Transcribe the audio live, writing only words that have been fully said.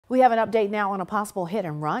We have an update now on a possible hit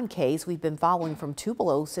and run case we've been following from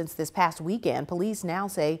Tupelo since this past weekend. Police now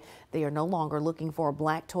say they are no longer looking for a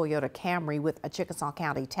black Toyota Camry with a Chickasaw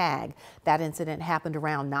County tag. That incident happened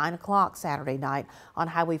around 9 o'clock Saturday night on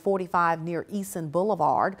Highway 45 near Eason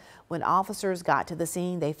Boulevard. When officers got to the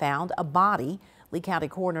scene, they found a body. Lee County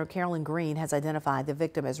Coroner Carolyn Green has identified the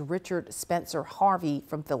victim as Richard Spencer Harvey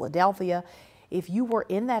from Philadelphia. If you were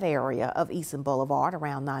in that area of Eason Boulevard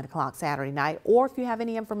around 9 o'clock Saturday night, or if you have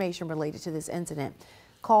any information related to this incident,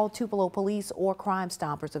 call Tupelo Police or Crime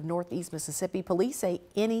Stoppers of Northeast Mississippi. Police say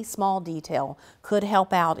any small detail could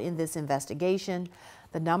help out in this investigation.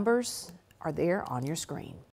 The numbers are there on your screen.